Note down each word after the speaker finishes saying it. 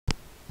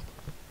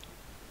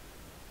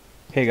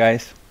Hey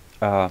guys,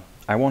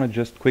 I want to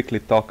just quickly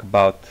talk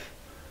about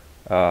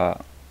uh,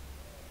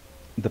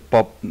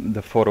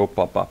 the photo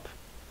pop-up.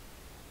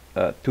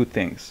 Two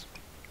things.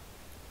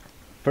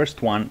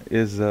 First one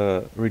is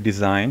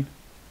redesign.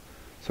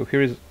 So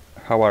here is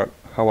how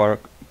our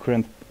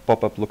current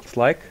pop-up looks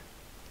like.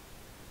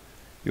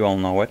 You all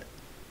know it,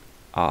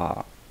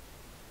 uh,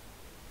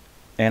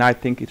 and I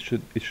think it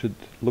should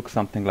look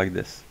something like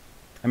this.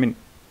 I mean,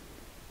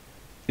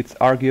 it's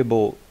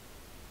arguable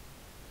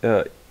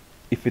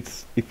if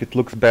it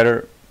looks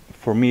better.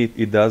 For me,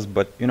 it does,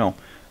 but you know,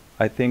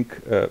 I think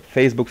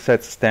Facebook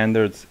sets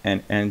standards,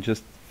 and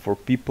just for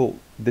people,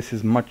 this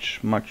is much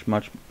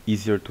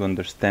easier to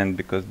understand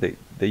because they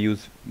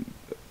use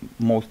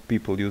most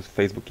people use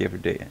Facebook every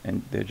day,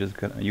 and they're just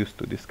used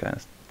to this kind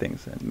of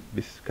things, and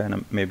this is kind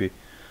of maybe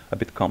a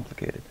bit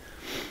complicated.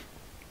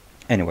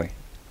 Anyway,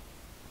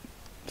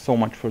 so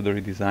much for the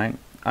redesign.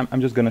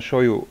 I'm just gonna show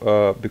you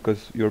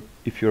because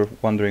if you're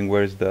wondering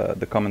where's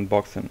the comment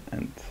box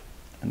and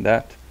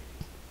that.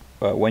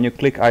 When you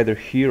click either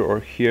here or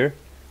here,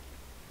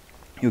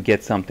 you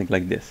get something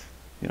like this,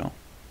 you know.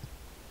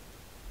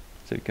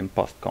 So you can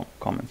post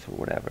comments or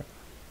whatever,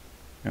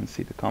 and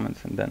see the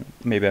comments, and then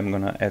maybe I'm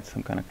gonna add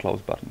some kind of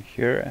close button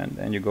here, and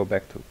then you go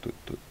back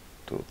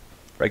to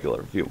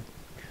regular view.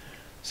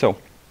 So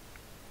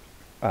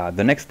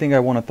the next thing I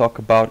want to talk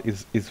about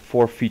is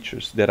four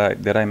features that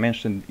I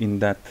mentioned in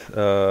that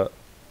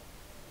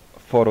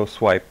photo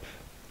swipe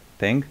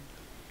thing.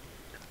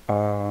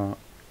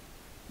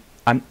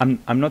 I'm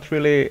not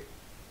really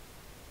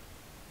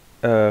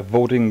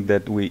voting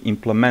that we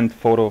implement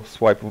photo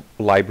swipe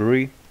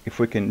library. If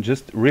we can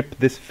just rip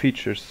these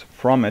features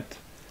from it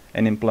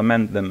and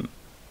implement them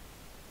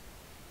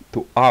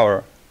to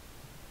our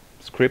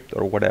script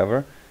or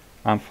whatever,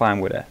 I'm fine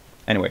with that.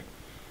 Anyway,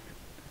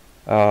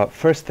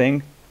 first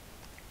thing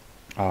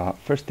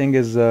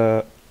is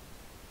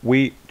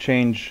we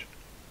change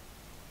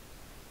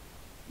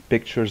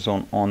pictures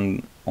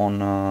on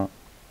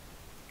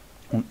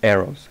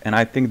arrows, and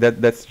I think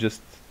that's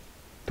just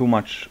too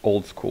much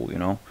old school, you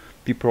know.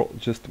 People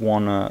just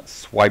wanna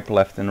swipe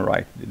left and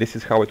right. This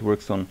is how it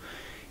works on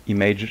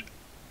image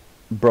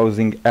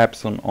browsing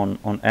apps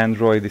on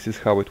Android. This is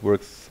how it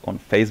works on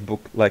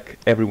Facebook. Like,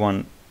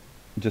 everyone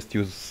just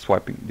uses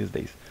swiping these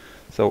days.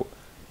 So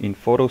in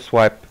photo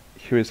swipe,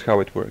 here is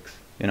how it works,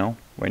 you know.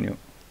 When you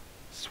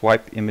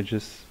swipe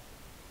images,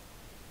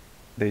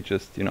 they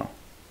just, you know,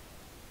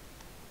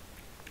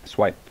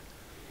 swipe.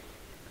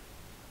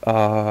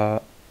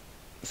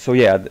 So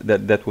yeah,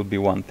 that would be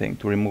one thing,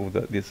 to remove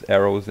these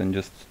arrows and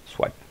just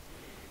swipe.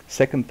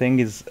 Second thing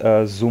is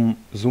zoom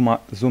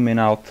in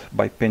out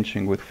by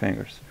pinching with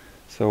fingers.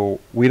 So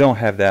we don't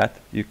have that.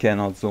 You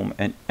cannot zoom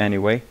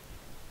anyway.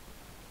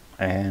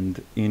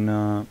 And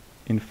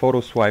in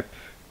photo swipe,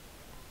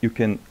 you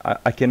can.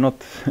 I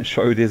cannot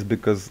show you this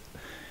because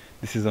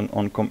this is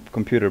on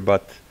computer.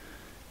 But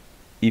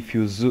if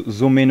you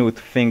zoom in with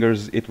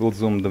fingers, it will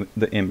zoom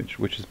the image,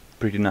 which is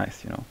pretty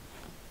nice, you know.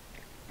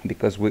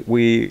 Because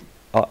we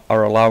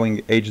are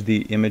allowing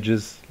HD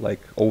images like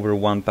over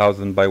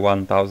 1000 by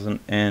 1000,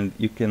 and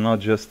you cannot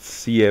just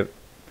see it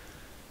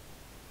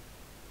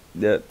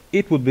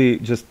would be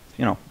just,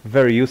 you know,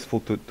 very useful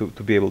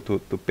to be able to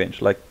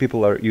pinch. Like,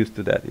 people are used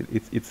to that.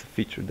 It's a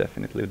feature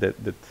definitely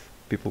that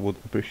people would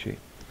appreciate.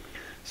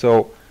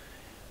 So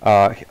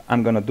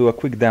I'm gonna do a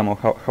quick demo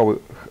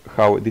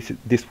how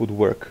this would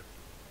work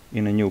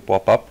in a new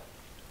pop-up.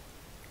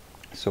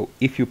 So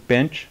if you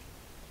pinch,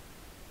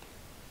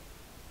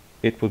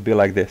 it would be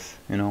like this,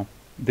 you know.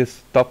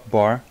 This top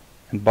bar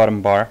and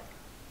bottom bar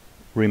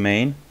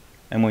remain,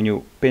 and when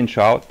you pinch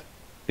out,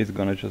 it's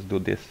gonna just do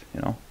this, you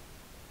know.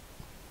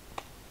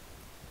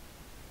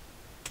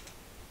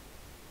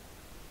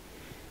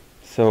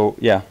 So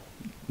yeah,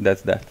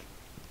 that's that.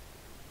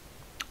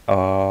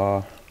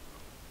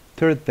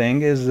 Third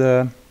thing is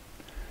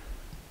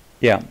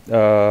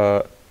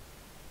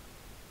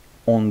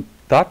on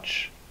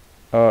touch,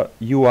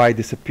 UI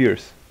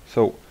disappears.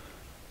 So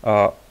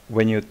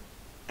when you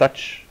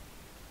touch,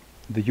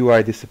 the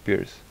UI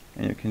disappears,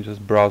 and you can just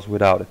browse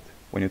without it.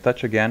 When you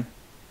touch again,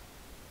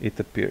 it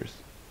appears.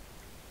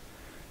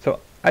 So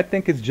I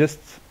think it's just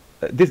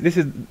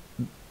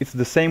it's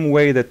the same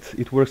way that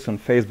it works on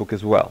Facebook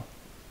as well.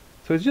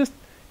 So it's just,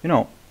 you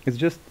know, it's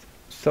just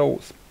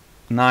so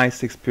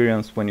nice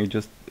experience when you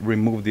just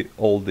remove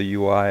all the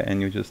UI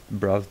and you just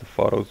browse the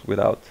photos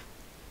without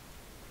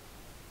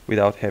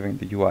having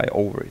the UI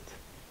over it.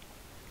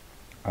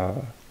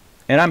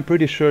 And I'm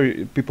pretty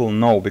sure people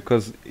know,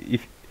 because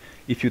if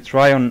you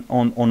try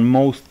on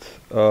most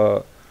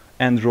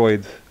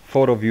Android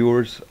photo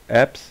viewers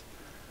apps,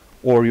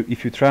 or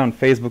if you try on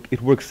Facebook,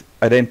 it works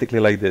identically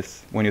like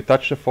this. When you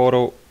touch a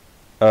photo,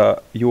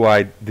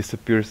 UI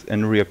disappears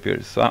and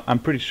reappears. So I'm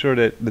pretty sure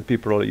that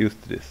people are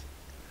used to this.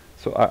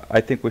 So I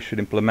think we should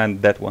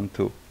implement that one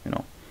too, you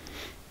know.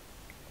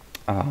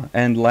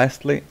 And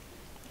lastly,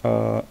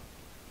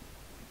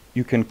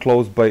 you can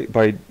close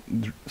by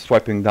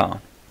swiping down.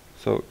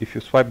 So if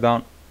you swipe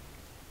down,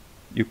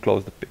 you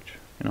close the picture,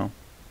 you know,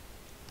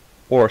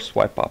 or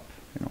swipe up.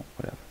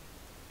 whatever.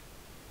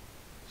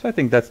 So I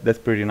think that's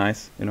pretty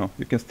nice.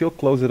 You can still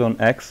close it on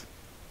X,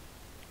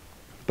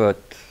 but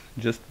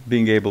just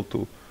being able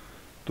to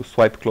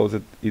swipe close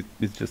it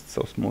is just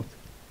so smooth.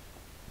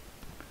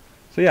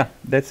 So yeah,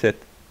 that's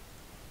it.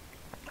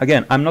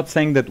 Again, I'm not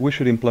saying that we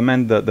should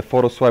implement the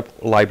photo swipe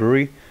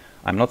library.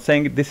 I'm not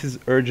saying this is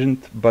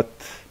urgent, but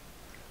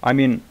I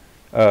mean,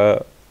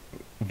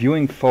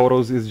 viewing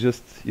photos is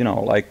just,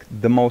 like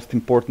the most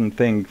important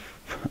thing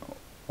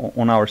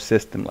on our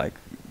system. Like,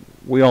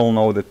 we all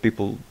know that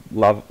people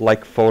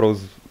like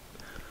photos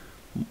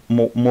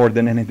more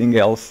than anything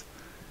else.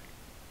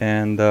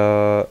 And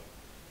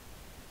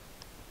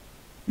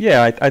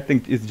yeah, I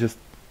think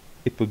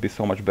it would be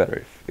so much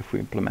better if we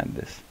implement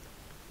this.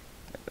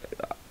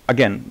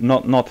 Again,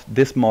 not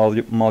this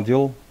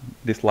module,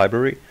 this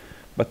library,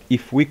 but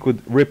if we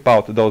could rip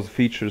out those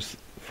features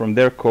from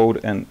their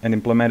code and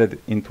implement it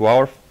into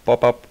our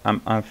pop-up,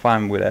 I'm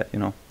fine with that,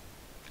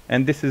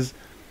 And this is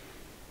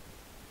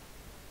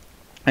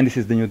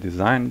the new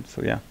design,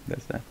 so yeah,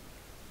 that's that.